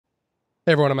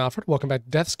Hey everyone, I'm Alfred. Welcome back to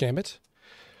Death's Gambit.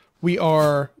 We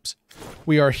are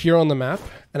here on the map,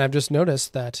 and I've just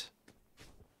noticed that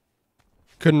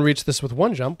couldn't reach this with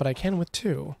one jump, but I can with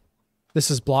two.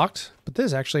 This is blocked, but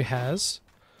this actually has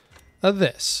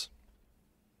this.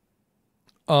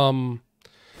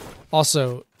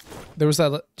 Also, there was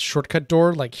that shortcut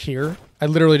door like here. I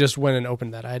literally just went and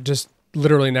opened that. I just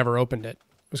literally never opened it.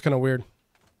 It was kind of weird.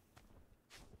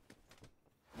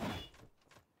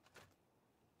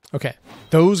 Okay,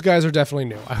 those guys are definitely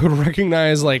new. I would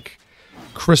recognize, like,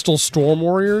 Crystal Storm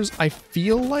Warriors. I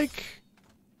feel like...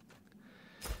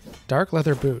 Dark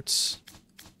leather boots.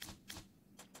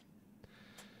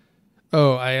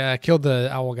 Oh, I killed the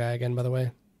owl guy again, by the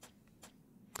way.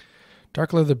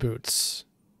 Dark leather boots.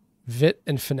 Vit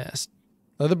and finesse.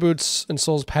 Leather boots and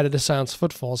souls padded to silence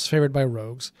footfalls, favored by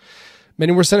rogues.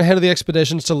 Many were sent ahead of the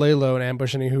expeditions to lay low and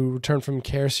ambush any who returned from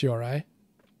Khojaly.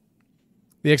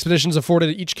 The expeditions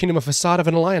afforded each kingdom a facade of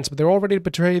an alliance, but they were all ready to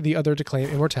betray the other to claim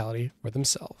immortality for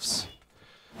themselves.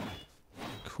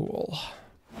 Cool.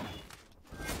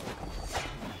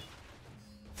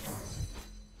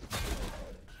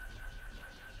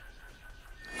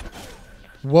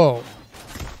 Whoa.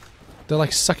 They're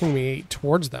like sucking me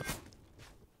towards them.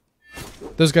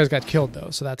 Those guys got killed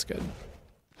though, so that's good.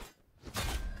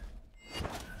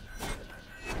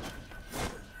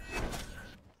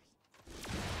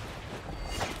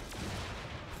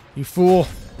 You fool.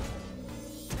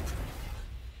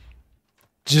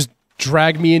 Just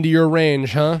drag me into your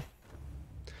range, huh?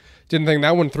 Didn't think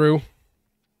that one through.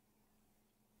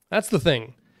 That's the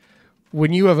thing.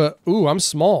 When you have a... Ooh, I'm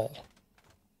small.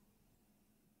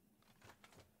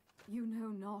 You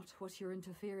know not what you're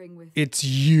interfering with. It's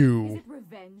you. Is it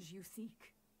revenge you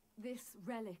seek? This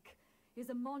relic is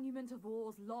a monument of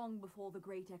wars long before the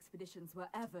great expeditions were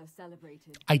ever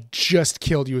celebrated. I just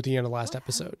killed you at the end of the last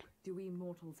episode. Do we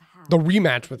mortals have The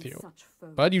rematch with you.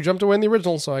 But you jumped away in the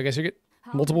original, so I guess you get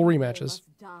multiple rematches.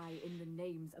 Die in the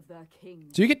names of their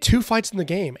kings. So you get 2 fights in the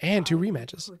game and 2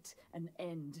 rematches. Put an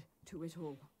end to it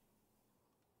all.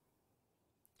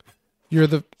 You're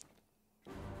the...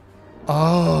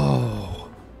 Oh.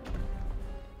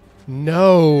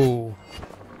 No.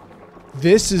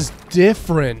 This is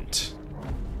different.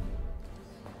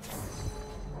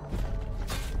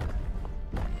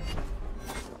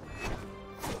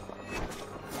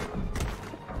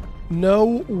 No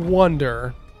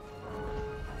wonder.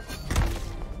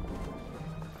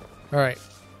 All right.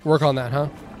 Work on that, huh?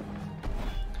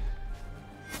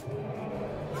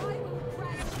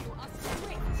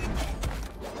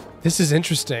 This is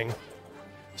interesting.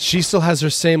 She still has her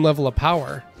same level of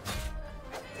power.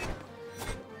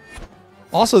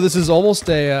 Also, this is almost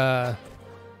a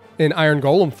an Iron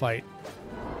Golem fight.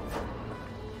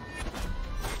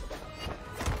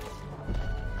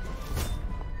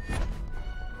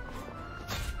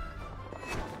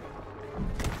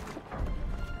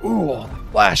 Ooh,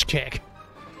 flash kick.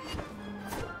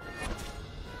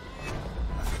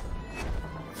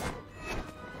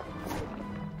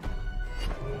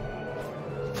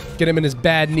 Get him in his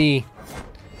bad knee.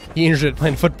 He injured it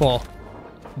playing football.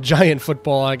 Giant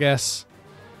football, I guess.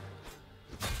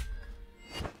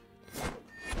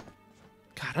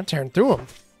 God, I'm tearing through him.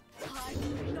 I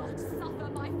will not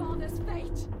suffer my father's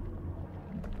fate.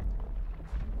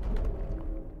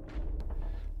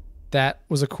 That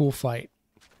was a cool fight.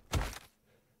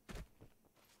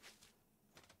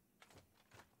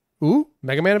 Ooh,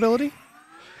 Mega Man ability?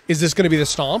 Is this going to be the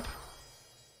stomp?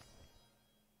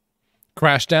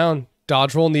 Crash down.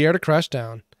 Dodge roll in the air to crash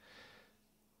down.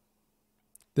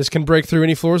 This can break through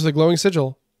any floors of the glowing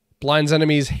sigil. Blinds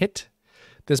enemies hit.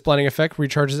 This blinding effect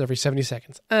recharges every 70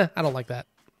 seconds. I don't like that.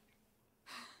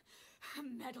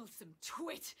 Meddlesome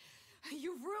twit.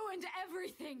 You've ruined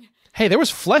everything. Hey, there was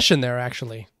flesh in there,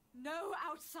 actually. No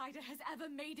outsider has ever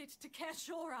made it to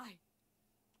Khojaly.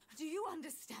 Do you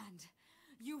understand?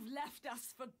 You've left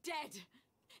us for dead.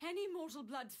 Any mortal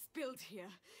blood spilled here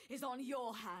is on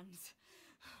your hands.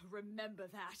 Remember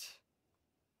that.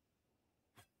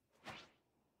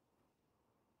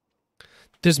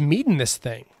 There's meat in this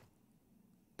thing.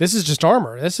 This is just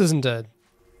armor. This isn't a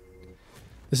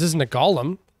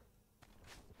golem.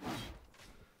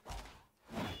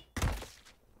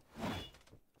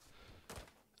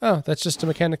 Oh, that's just a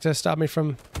mechanic to stop me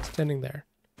from standing there.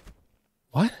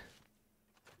 What?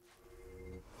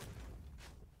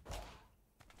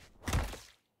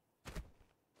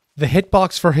 The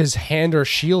hitbox for his hand or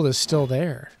shield is still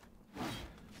there.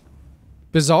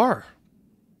 Bizarre.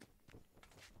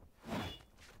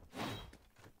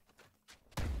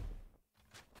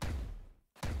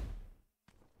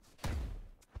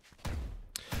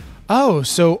 Oh,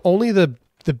 so only the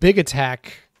the big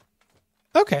attack.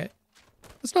 Okay.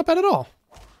 That's not bad at all.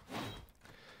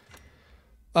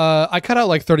 I cut out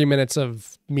like 30 minutes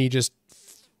of me just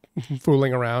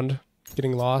fooling around,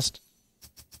 getting lost.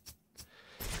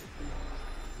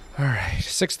 All right,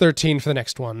 613 for the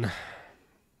next one.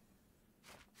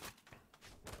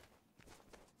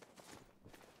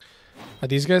 Are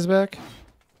these guys back?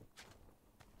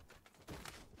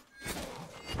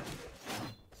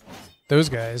 Those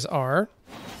guys are.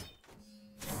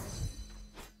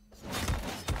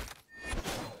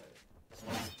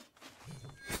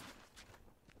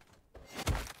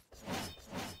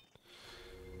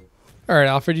 All right,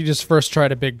 Alfred, you just first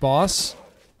tried a big boss.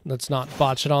 Let's not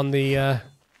botch it on the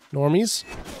normies.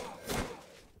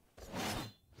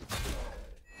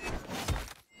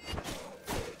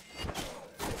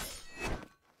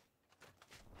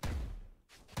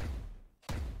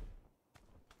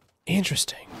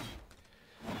 Interesting.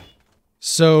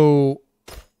 So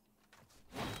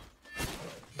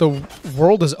the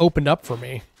world has opened up for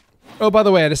me. Oh, by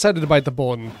the way, I decided to bite the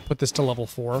bullet and put this to level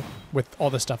 4 with all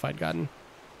the stuff I'd gotten.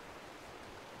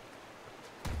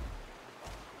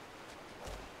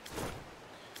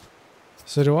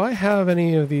 So do I have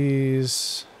any of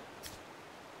these?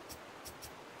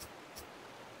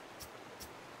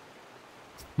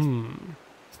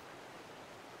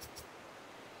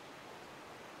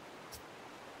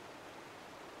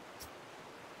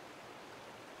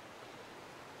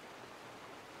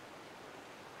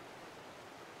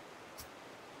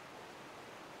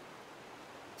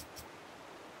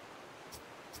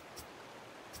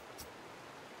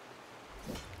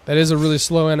 That is a really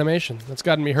slow animation. That's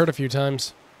gotten me hurt a few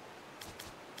times.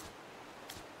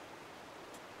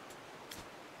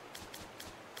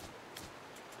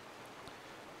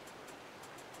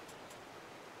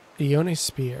 Ione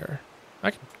spear.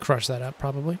 I can crush that up,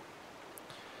 probably.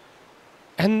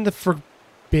 And the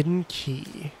forbidden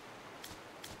key.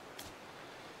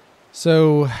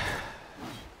 So,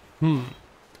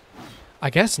 I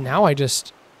guess now I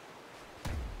just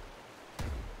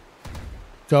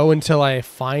go until I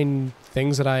find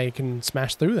things that I can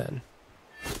smash through then.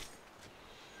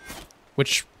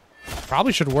 Which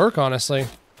probably should work, honestly.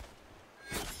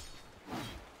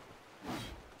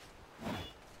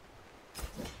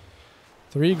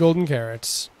 Three golden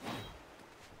carrots.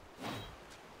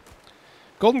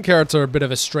 Golden carrots are a bit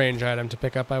of a strange item to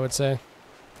pick up, I would say.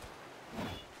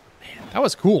 Man, that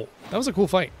was cool. That was a cool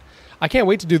fight. I can't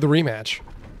wait to do the rematch.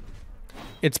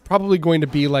 It's probably going to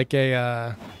be like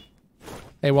a,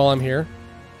 hey, while I'm here,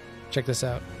 check this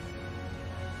out.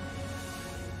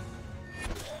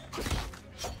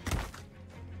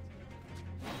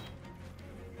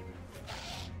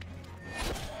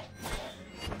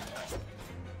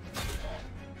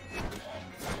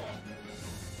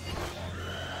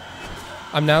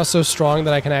 I'm now so strong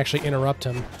that I can actually interrupt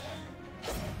him.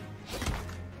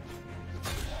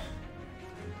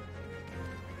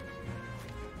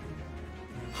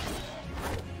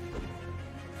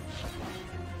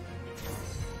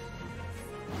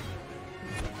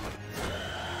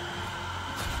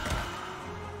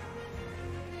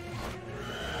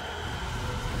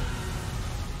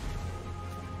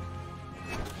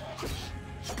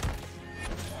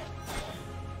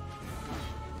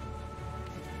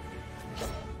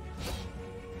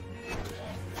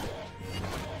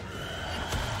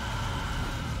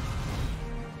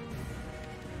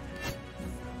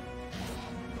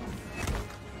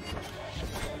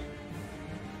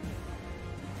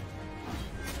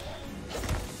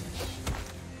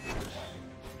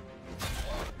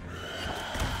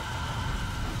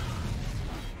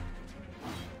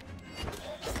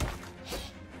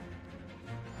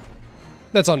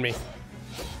 That's on me.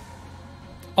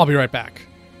 I'll be right back.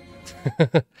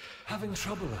 Having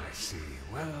trouble, I see.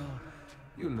 Well,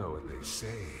 you know what they say.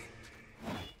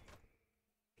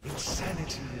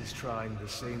 Insanity is trying the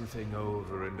same thing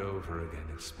over and over again,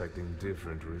 expecting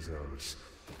different results.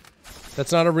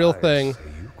 That's not a real thing. Say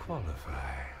you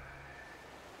qualify.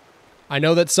 I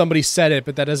know that somebody said it,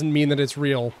 but that doesn't mean that it's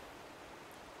real.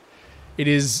 It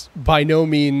is by no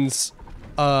means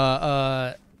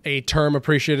a term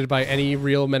appreciated by any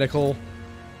real medical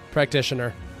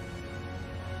practitioner.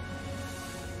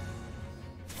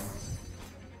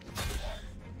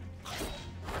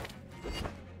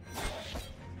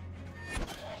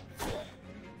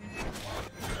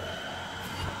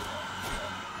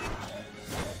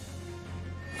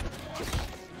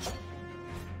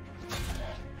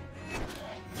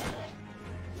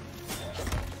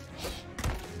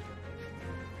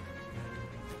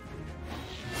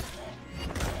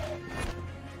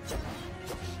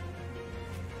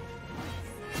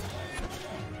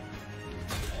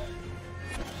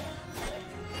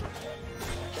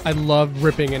 I love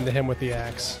ripping into him with the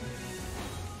axe.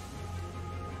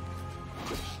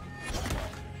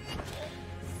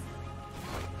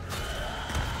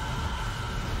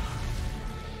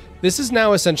 This is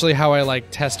now essentially how I,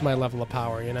 like, test my level of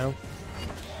power, you know?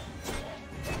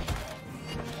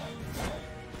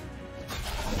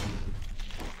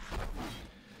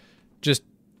 Just,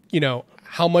 you know,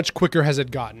 how much quicker has it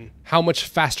gotten? How much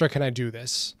faster can I do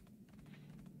this?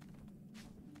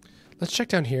 Let's check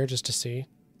down here just to see.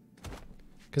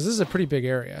 Because this is a pretty big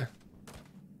area.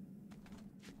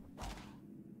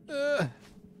 Alright,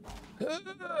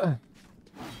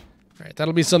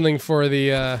 that'll be something for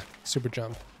the super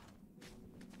jump.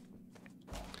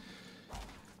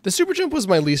 The super jump was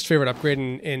my least favorite upgrade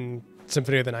in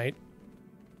Symphony of the Night.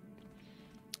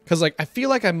 Because, like, I feel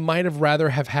like I might have rather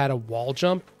have had a wall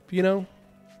jump, you know?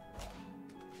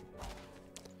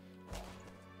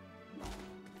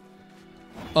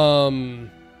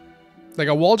 Like,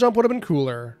 a wall jump would have been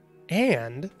cooler.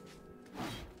 And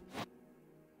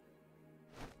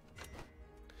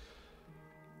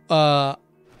I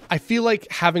feel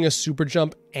like having a super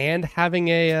jump and having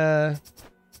a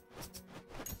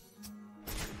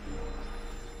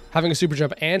super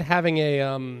jump and having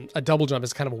a double jump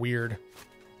is kind of weird.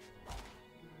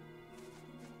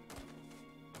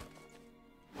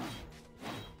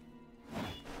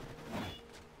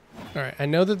 All right, I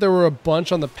know that there were a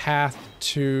bunch on the path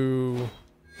to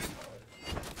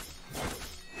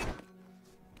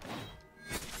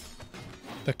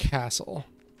the castle.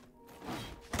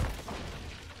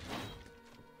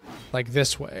 Like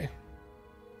this way.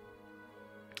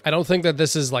 I don't think that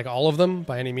this is like all of them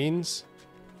by any means.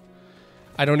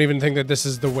 I don't even think that this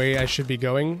is the way I should be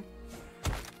going.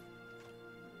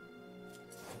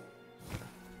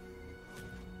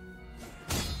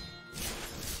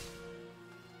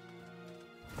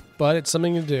 But it's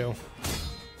something to do.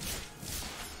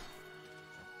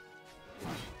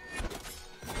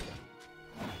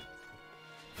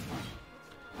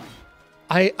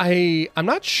 I'm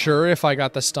not sure if I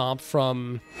got the stomp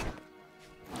from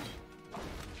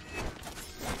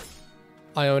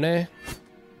Ione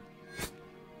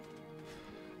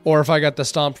or if I got the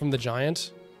stomp from the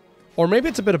giant, or maybe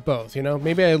it's a bit of both, you know?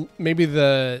 Maybe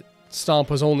the stomp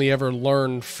was only ever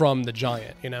learned from the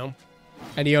giant, you know?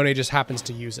 And Ione just happens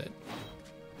to use it.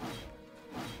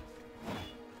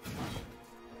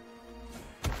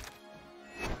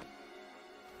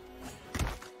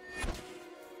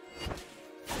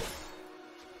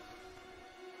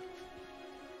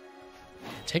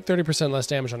 Take 30% less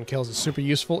damage on kills is super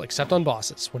useful, except on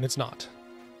bosses, when it's not.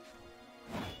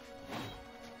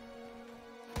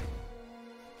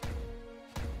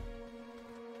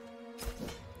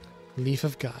 Leaf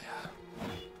of Gaia.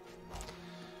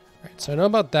 Alright, so I know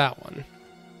about that one.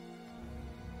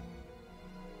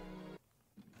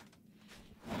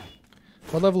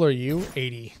 What level are you?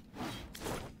 80.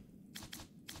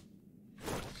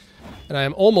 And I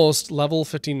am almost level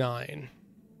 59.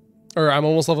 Or I'm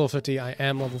almost level 50. I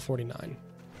am level 49.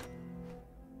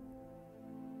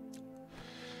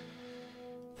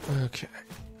 Okay.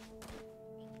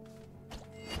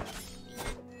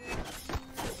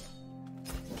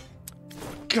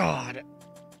 God.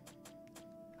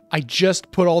 I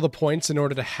just put all the points in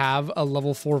order to have a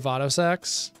level 4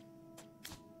 Vadosax.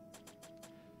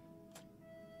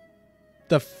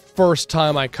 The first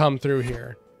time I come through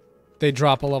here, they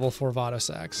drop a level 4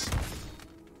 Vadosax.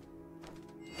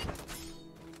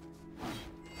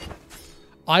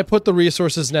 I put the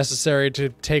resources necessary to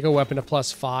take a weapon to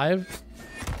 +5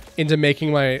 into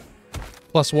making my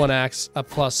 +1 axe a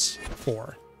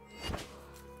 +4.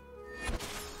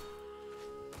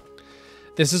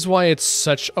 This is why it's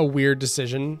such a weird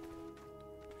decision,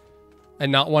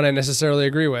 and not one I necessarily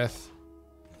agree with,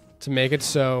 to make it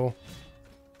so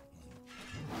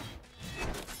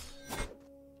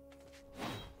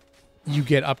you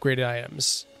get upgraded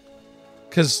items.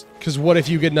 Because what if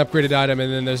you get an upgraded item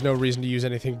and then there's no reason to use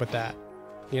anything but that?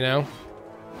 You know?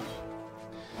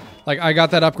 Like, I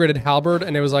got that upgraded halberd,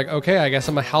 and it was like, okay, I guess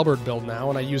I'm a halberd build now,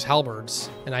 and I use halberds.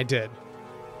 And I did.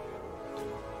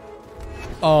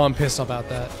 Oh, I'm pissed about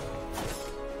that.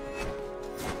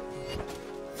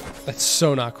 That's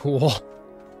so not cool.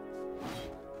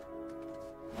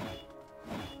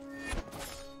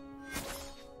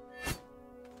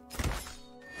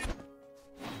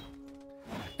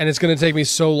 And it's going to take me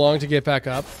so long to get back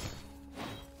up.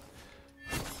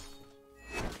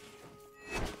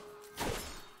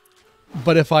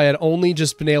 But if I had only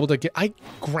just been able to get... I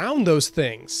ground those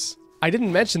things. I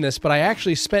didn't mention this, but I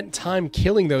actually spent time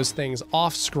killing those things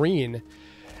off screen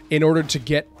in order to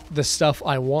get the stuff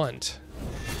I want.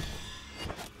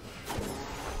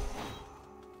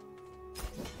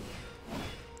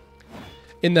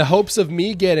 in the hopes of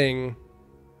me getting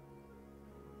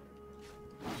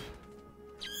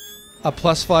a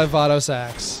 +5 Vados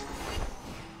axe.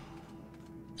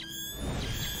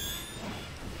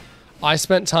 I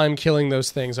spent time killing those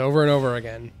things over and over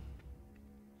again.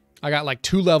 I got like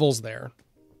 2 levels there.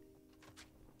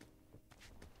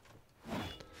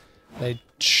 They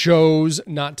chose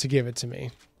not to give it to me.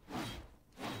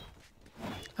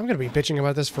 I'm going to be bitching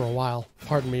about this for a while.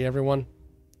 Pardon me, everyone.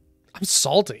 I'm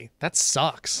salty. That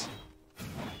sucks.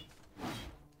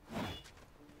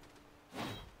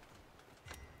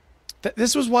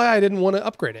 This was why I didn't want to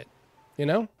upgrade it, you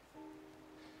know?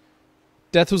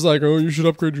 Death was like, oh, you should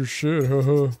upgrade your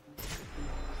shit.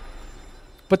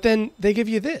 But then they give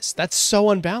you this. That's so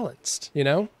unbalanced, you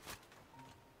know?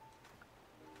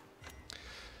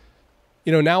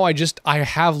 You know, now I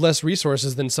have less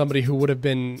resources than somebody who would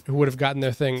have gotten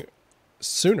their thing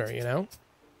sooner, you know?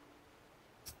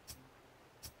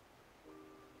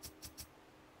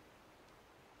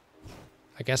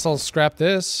 I guess I'll scrap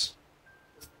this.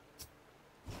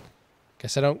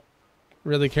 Guess I don't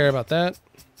really care about that.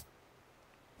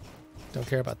 Don't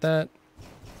care about that.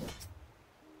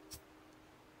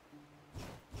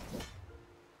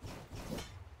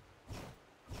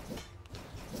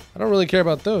 I don't really care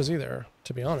about those either,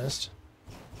 to be honest.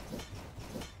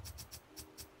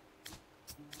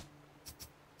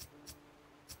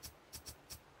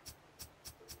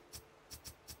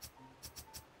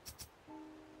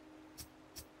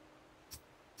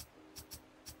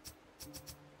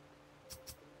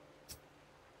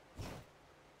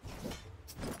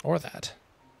 Or that.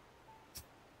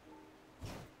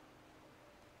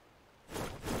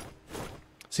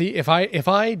 See, if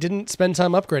I didn't spend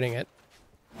time upgrading it,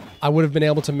 I would have been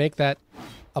able to make that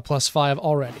a +5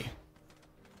 already.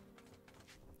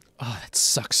 Oh, that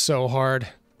sucks so hard.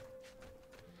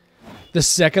 The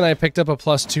second I picked up a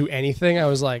 +2 anything, I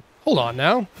was like, hold on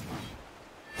now.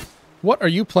 What are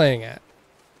you playing at?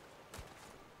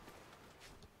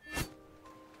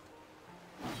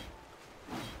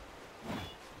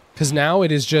 Because now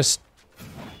it is just...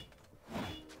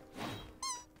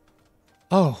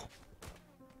 Oh.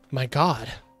 My God.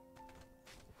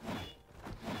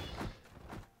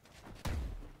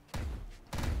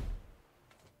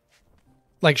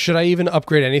 Like, should I even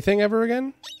upgrade anything ever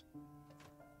again?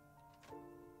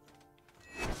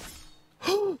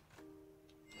 Oh,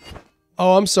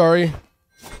 I'm sorry.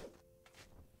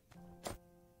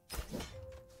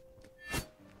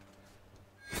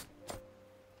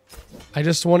 I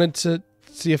just wanted to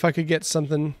see if I could get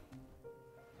something.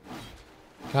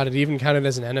 God, it even counted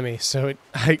as an enemy, so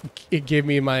it gave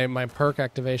me my perk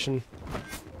activation.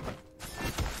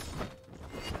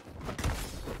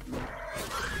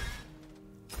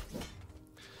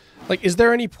 Like, is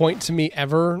there any point to me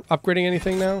ever upgrading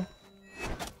anything now?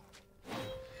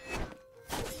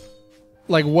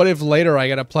 Like, what if later I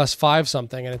get a +5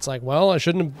 something, and it's like, well, I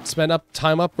shouldn't have spent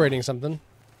time upgrading something.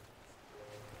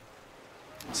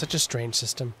 Such a strange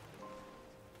system.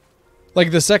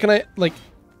 Like, the second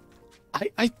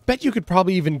I bet you could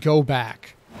probably even go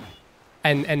back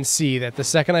and see that the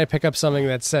second I pick up something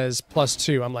that says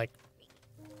 +2, I'm like...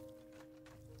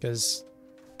 Because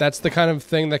that's the kind of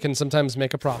thing that can sometimes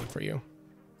make a problem for you.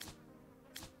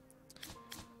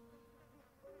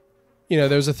 You know,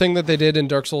 there's a thing that they did in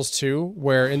Dark Souls 2,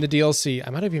 where in the DLC... I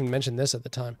might have even mentioned this at the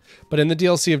time. But in the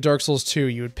DLC of Dark Souls 2,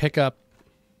 you would pick up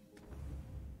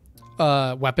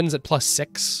weapons at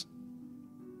 +6.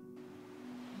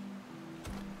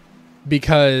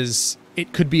 Because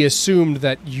it could be assumed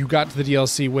that you got to the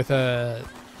DLC with a...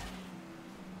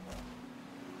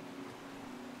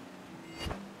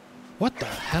 What the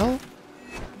hell?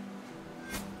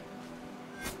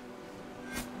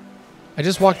 I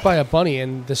just walked by a bunny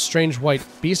and this strange white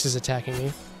beast is attacking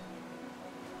me.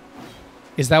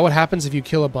 Is that what happens if you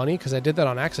kill a bunny? Because I did that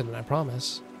on accident, I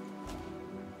promise.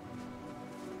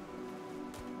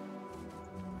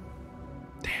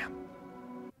 Damn.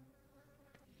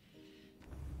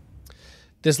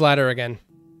 This ladder again.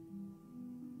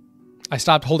 I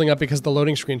stopped holding up because the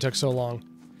loading screen took so long.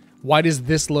 Why does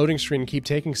this loading screen keep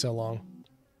taking so long?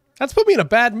 That's put me in a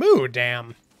bad mood,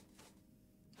 damn.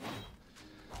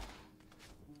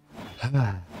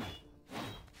 But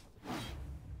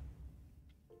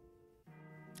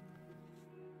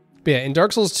yeah, in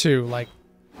Dark Souls 2, like,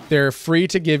 they're free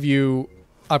to give you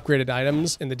upgraded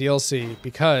items in the DLC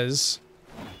because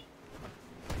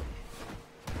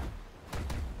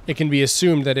it can be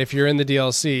assumed that if you're in the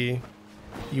DLC,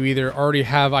 you either already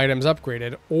have items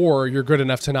upgraded or you're good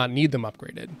enough to not need them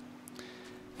upgraded.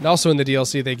 And also in the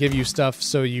DLC, they give you stuff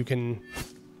so you can...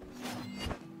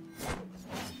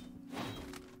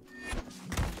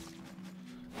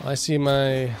 I see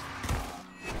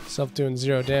myself doing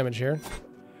 0 damage here.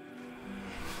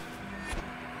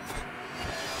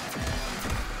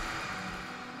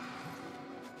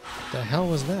 The hell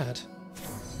was that?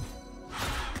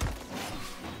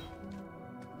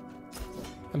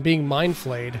 I'm being mind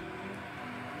flayed.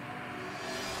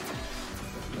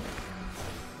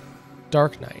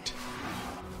 Dark Knight.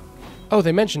 Oh,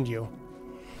 they mentioned you.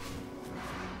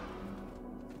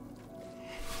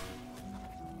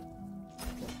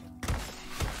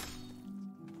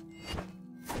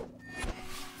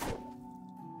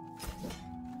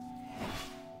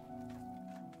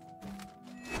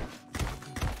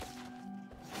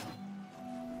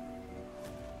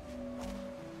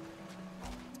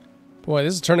 Boy,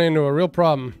 this is turning into a real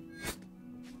problem.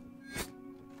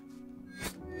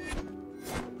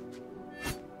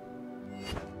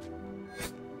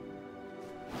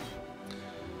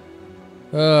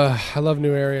 I love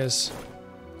new areas.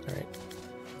 Alright.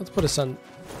 Let's put us on...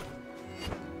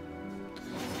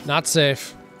 Not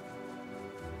safe.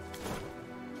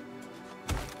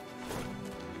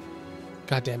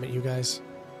 God damn it, you guys.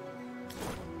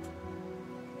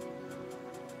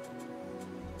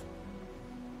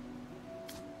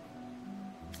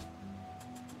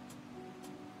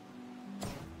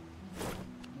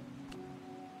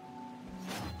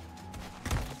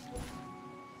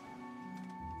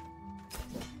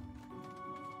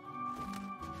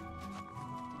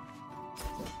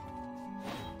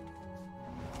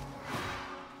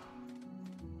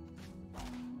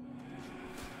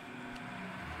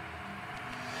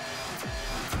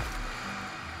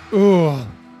 Ooh.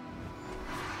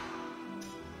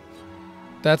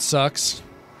 That sucks.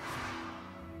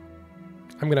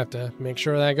 I'm gonna have to make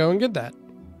sure that I go and get that.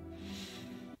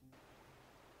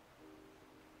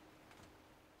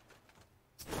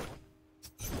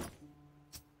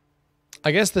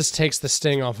 I guess this takes the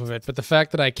sting off of it, but the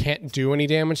fact that I can't do any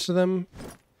damage to them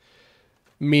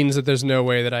means that there's no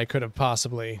way that I could have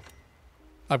possibly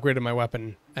upgraded my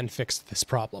weapon and fixed this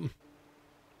problem.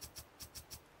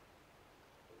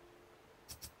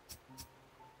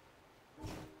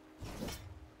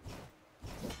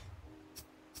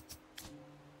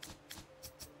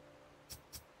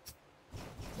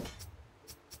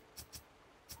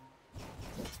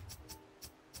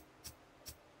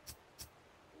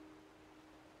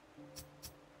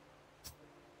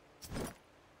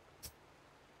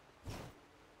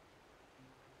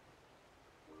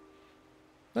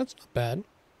 That's not bad.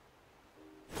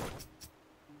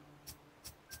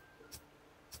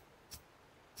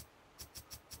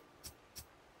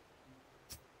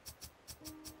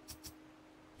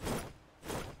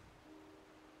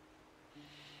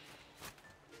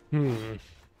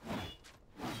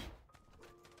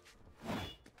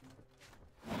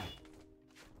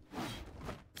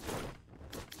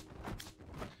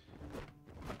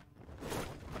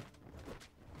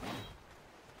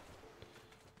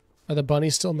 Are the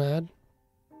bunnies still mad?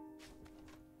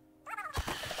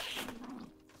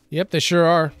 Yep, they sure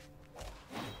are.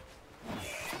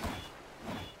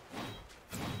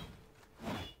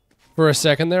 For a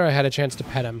second there, I had a chance to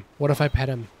pet him. What if I pet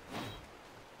him?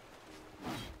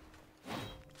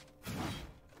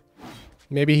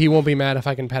 Maybe he won't be mad if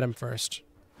I can pet him first.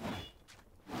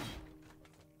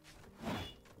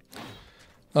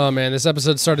 Oh man, this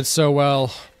episode started so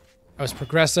well. I was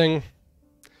progressing.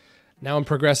 Now I'm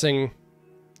progressing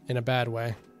in a bad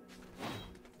way.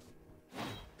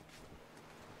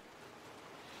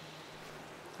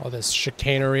 All this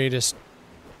chicanery just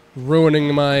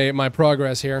ruining my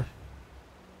progress here.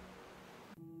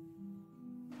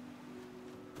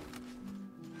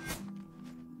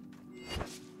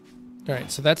 Alright,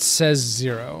 so that says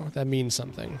 0. That means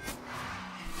something.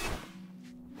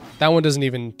 That one doesn't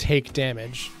even take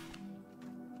damage.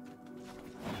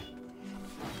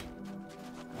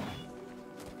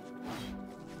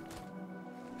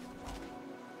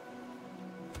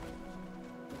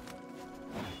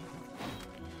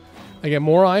 I get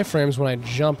more iframes when I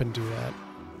jump and do that.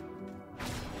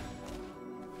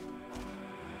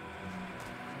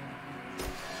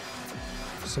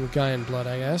 Some guy in blood,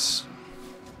 I guess.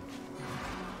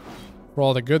 For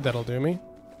all the good that'll do me.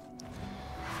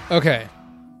 Okay.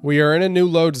 We are in a new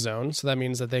load zone, so that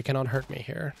means that they cannot hurt me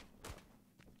here.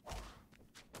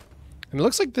 And it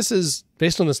looks like this is,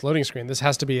 based on this loading screen, this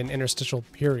has to be an interstitial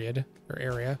period, or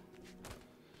area.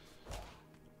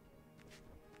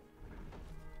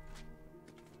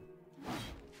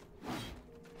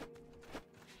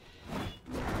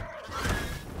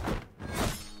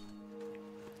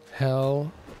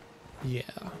 Hell yeah.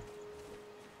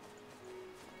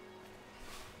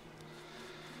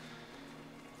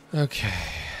 Okay.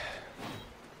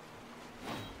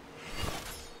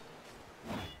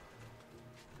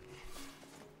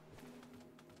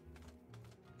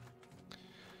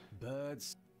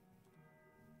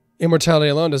 Immortality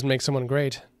alone doesn't make someone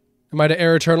great. Am I to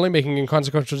err eternally, making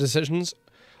inconsequential decisions,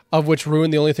 of which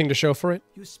ruin the only thing to show for it?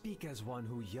 You speak as one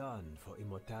who yearned for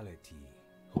immortality,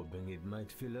 hoping it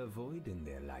might fill a void in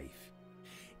their life.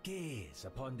 Gaze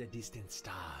upon the distant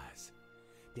stars.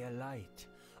 Their light,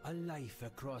 a life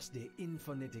across the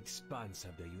infinite expanse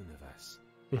of the universe.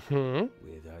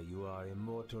 Whether you are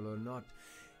immortal or not,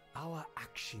 our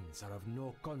actions are of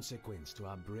no consequence to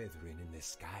our brethren in the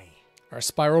sky. Our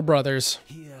spiral brothers.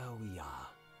 Here we are,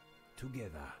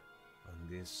 together on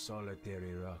this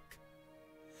solitary rock.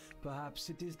 Perhaps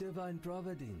it is divine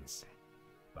providence.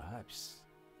 Perhaps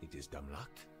it is dumb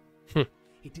luck.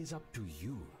 It is up to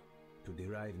you to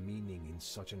derive meaning in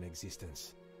such an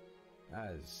existence,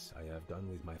 as I have done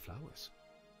with my flowers.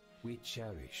 We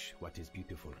cherish what is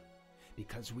beautiful,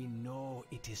 because we know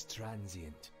it is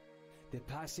transient. The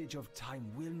passage of time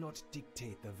will not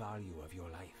dictate the value of your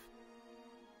life.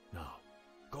 Now,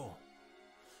 go.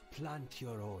 Plant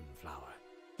your own flower.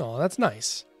 Oh, that's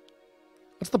nice.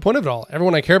 What's the point of it all?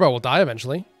 Everyone I care about will die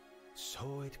eventually.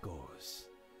 So it goes.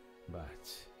 But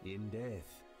in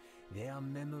death, their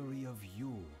memory of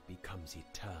you becomes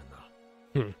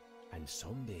eternal. And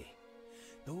someday,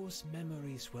 those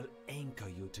memories will anchor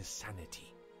you to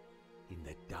sanity in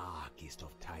the darkest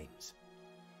of times.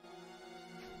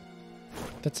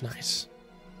 That's nice.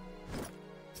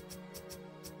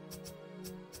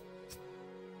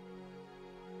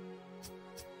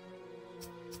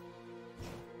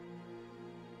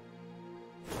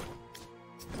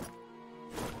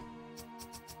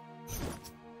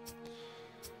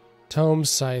 Tome,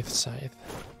 scythe.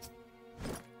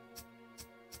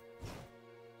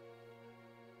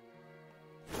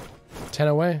 10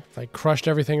 away. If I crushed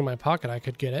everything in my pocket, I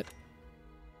could get it.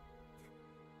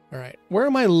 Alright, where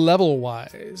am I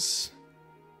level-wise?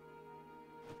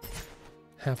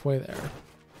 Halfway there.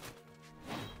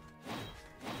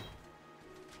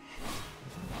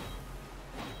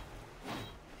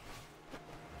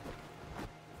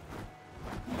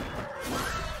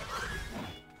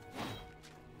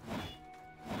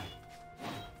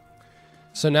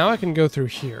 So now I can go through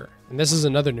here, and this is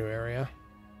another new area.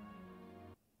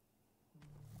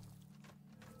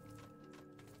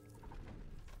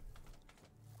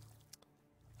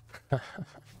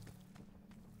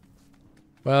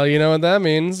 Well, you know what that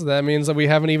means. That means that we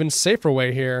have an even safer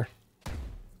way here.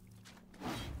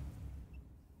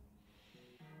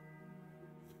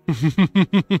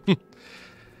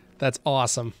 That's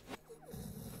awesome.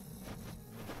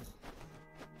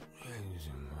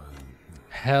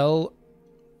 Hell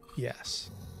yes.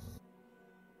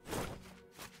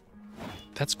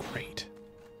 That's great.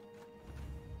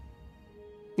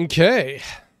 Okay.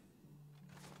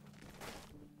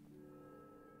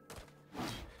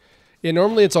 Yeah,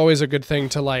 normally it's always a good thing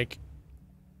to like,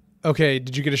 okay,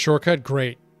 did you get a shortcut?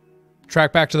 Great.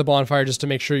 Track back to the bonfire just to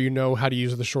make sure you know how to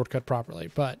use the shortcut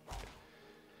properly. But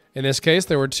in this case,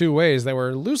 there were two ways that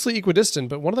were loosely equidistant,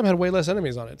 but one of them had way less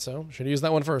enemies on it, so should have used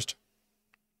that one first.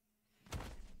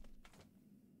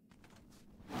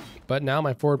 But now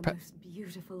my forward path.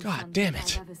 God damn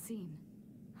it.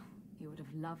 You would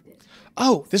have loved it.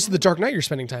 Oh, this is the Dark Knight you're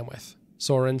spending time with.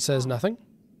 Soren says nothing.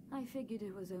 I figured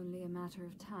it was only a matter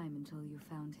of time until you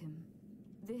found him.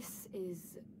 This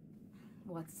is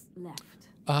what's left.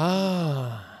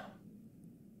 Ah.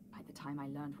 By the time I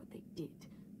learned what they did.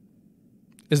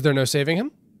 Is there no saving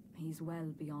him? He's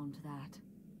well beyond that.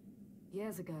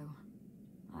 Years ago,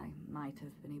 I might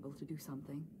have been able to do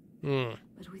something.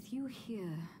 But with you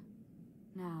here,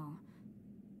 now,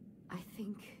 I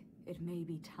think it may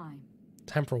be time.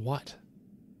 Time for what?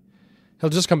 He'll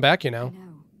just come back, you know. I know.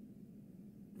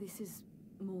 This is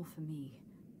more for me.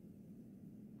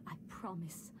 I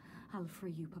promise I'll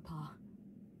free you, Papa.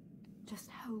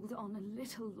 Just hold on a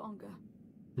little longer.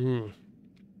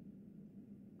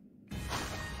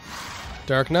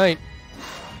 Dark Knight.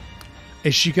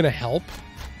 Is she gonna help?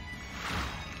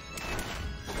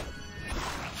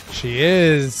 She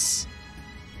is.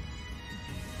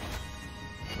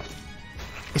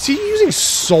 Is he using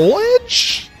Soul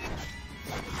Edge?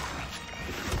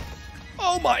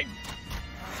 Oh my.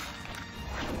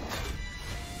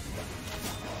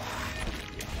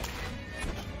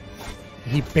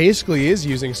 He basically is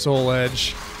using Soul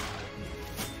Edge.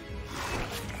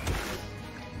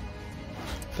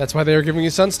 That's why they are giving you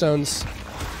Sunstones.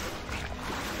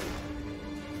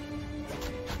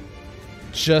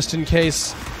 Just in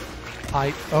case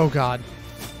oh god.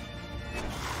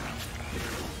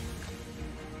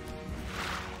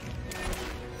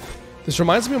 This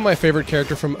reminds me of my favorite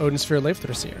character from Odin Sphere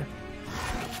Leifthryr.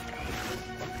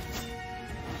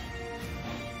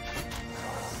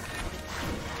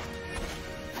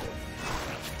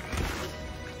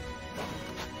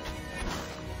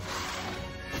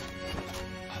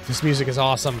 This music is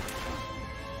awesome.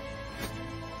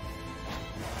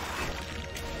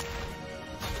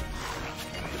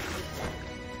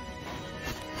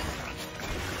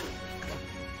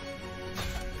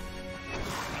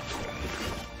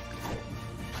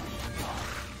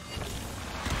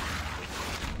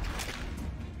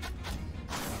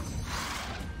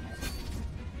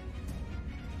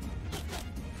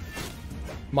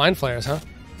 Mind flares, huh?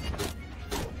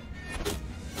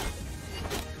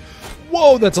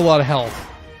 Whoa, that's a lot of health.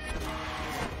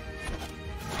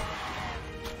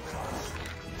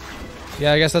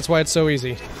 Yeah, I guess that's why it's so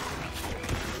easy.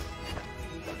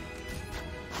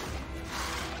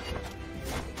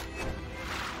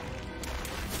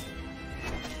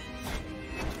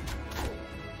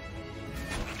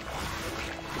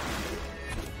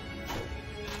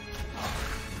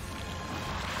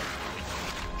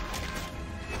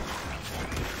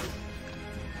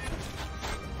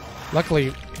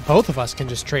 Luckily, both of us can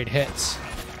just trade hits.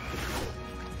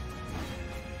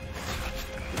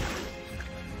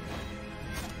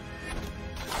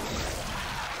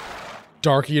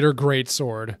 Dark Eater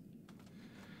Greatsword.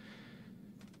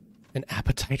 An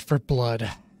appetite for blood.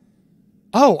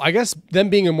 Oh, I guess them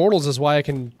being immortals is why I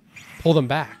can pull them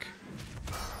back.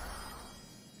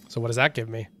 So what does that give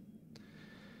me?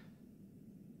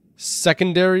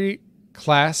 Secondary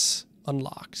class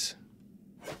unlocked.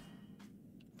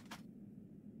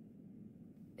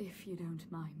 If you don't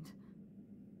mind,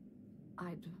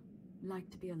 I'd like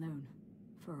to be alone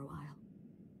for a while.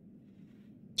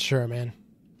 Sure, man.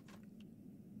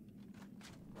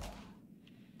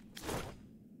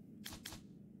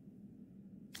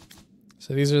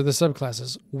 So these are the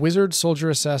subclasses. Wizard, Soldier,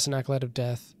 Assassin, Acolyte of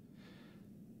Death.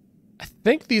 I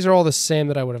think these are all the same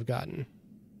that I would have gotten.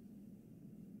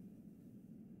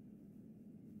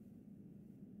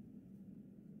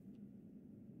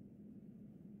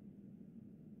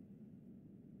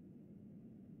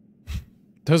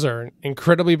 Those are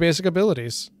incredibly basic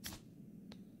abilities.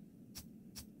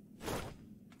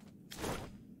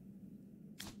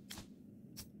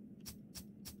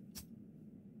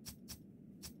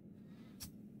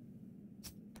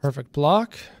 Perfect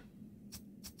block.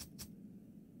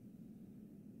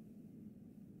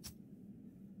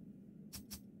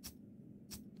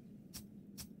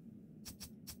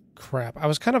 Crap. I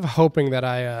was kind of hoping that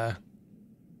I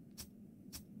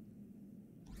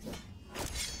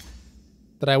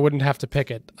wouldn't have to pick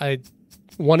it. I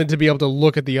wanted to be able to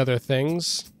look at the other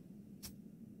things.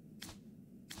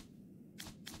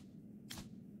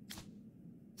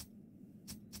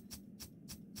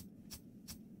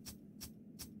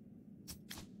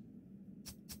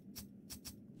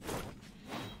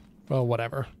 Well,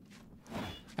 whatever.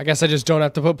 I guess I just don't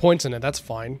have to put points in it. That's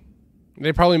fine.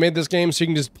 They probably made this game so you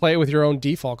can just play it with your own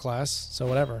default class. So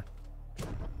whatever.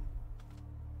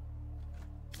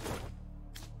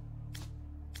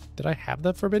 Did I have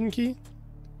the forbidden key?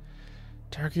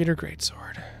 Dark Eater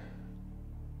Greatsword.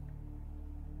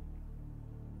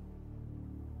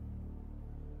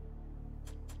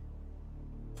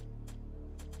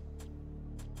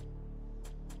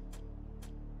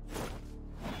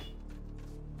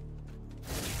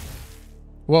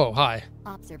 Whoa, hi.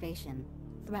 Observation.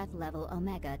 Threat level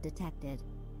Omega detected.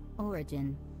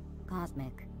 Origin.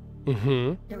 Cosmic.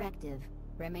 Mm-hmm. Directive.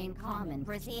 Remain calm and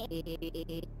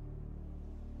proceed.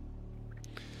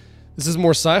 This is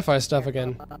more sci-fi stuff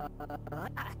again.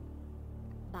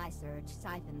 By-surge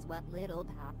siphons what little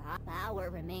power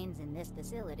remains in this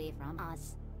facility from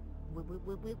us.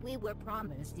 We were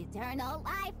promised eternal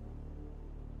life.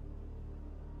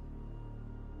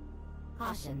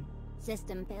 Caution.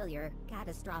 System failure.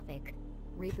 Catastrophic.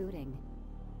 Rebooting.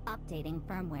 Updating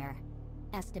firmware.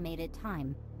 Estimated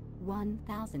time.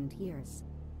 1,000 years.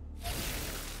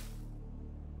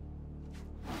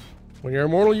 When you're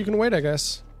immortal, you can wait, I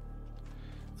guess.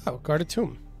 Oh, guarded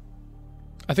tomb.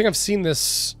 I think I've seen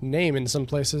this name in some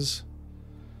places.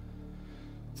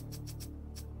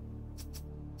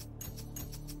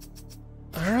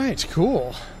 All right,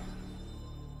 cool.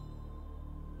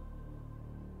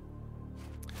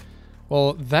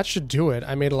 Well, that should do it.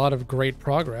 I made a lot of great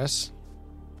progress.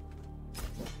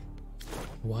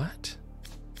 What?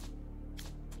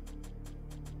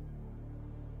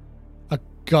 A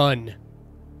gun.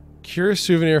 Curious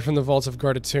souvenir from the vaults of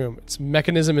Guarded Tomb. Its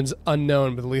mechanism is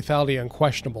unknown, but the lethality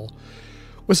unquestionable.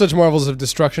 With such marvels of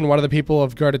destruction, why do the people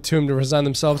of Guarded Tomb to resign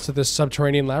themselves to this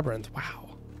subterranean labyrinth? Wow.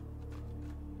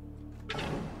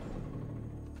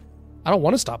 I don't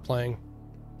want to stop playing.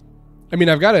 I mean,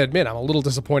 I've got to admit, I'm a little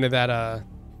disappointed that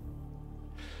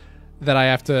that I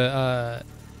have to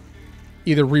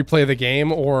either replay the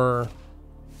game or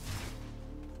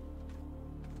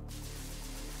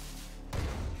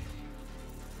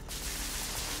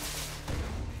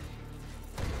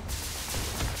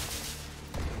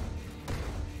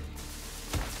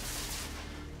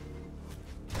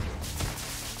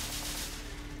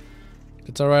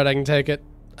It's alright, I can take it.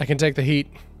 I can take the heat.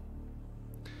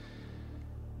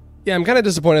 Yeah, I'm kind of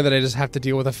disappointed that I just have to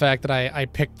deal with the fact that I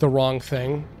picked the wrong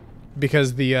thing.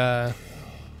 Because the, Oh,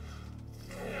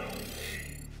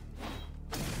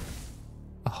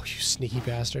 you sneaky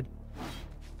bastard.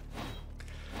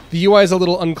 The UI is a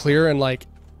little unclear, and like,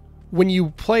 when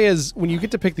you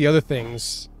get to pick the other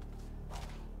things,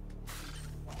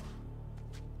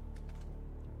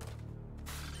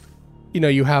 you know,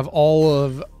 you have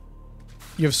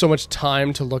so much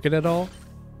time to look at it all.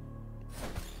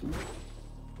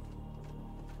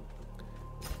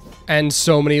 And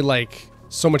so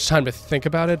much time to think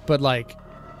about it, but like,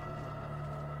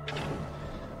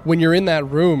 when you're in that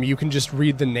room, you can just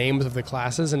read the names of the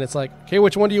classes, and it's like, okay,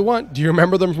 which one do you want? Do you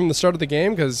remember them from the start of the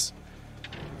game? Because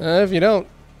if you don't,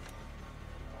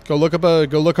 go look up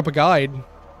a guide. And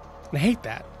I hate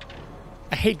that.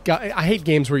 I hate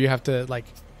games where you have to like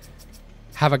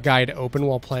have a guide open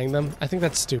while playing them. I think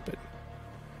that's stupid.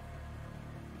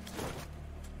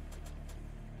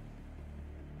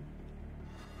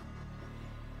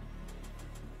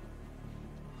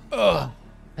 Ugh.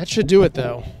 That should do it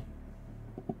though.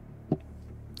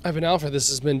 I've been Alfred. This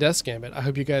has been Death's Gambit. I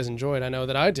hope you guys enjoyed. I know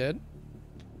that I did.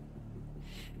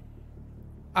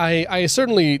 I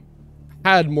certainly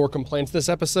had more complaints this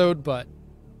episode, but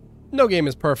no game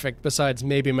is perfect besides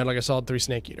maybe Metal Gear Solid 3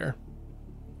 Snake Eater.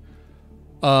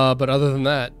 But other than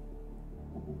that,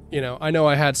 you know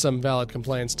I had some valid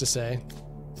complaints to say.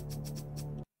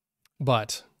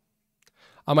 But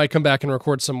I might come back and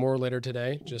record some more later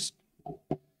today, just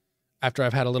after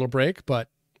I've had a little break, but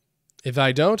if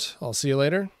I don't, I'll see you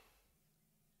later.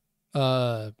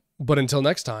 But until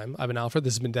next time, I've been Alfred.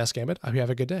 This has been Death's Gambit. I hope you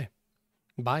have a good day.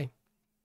 Bye.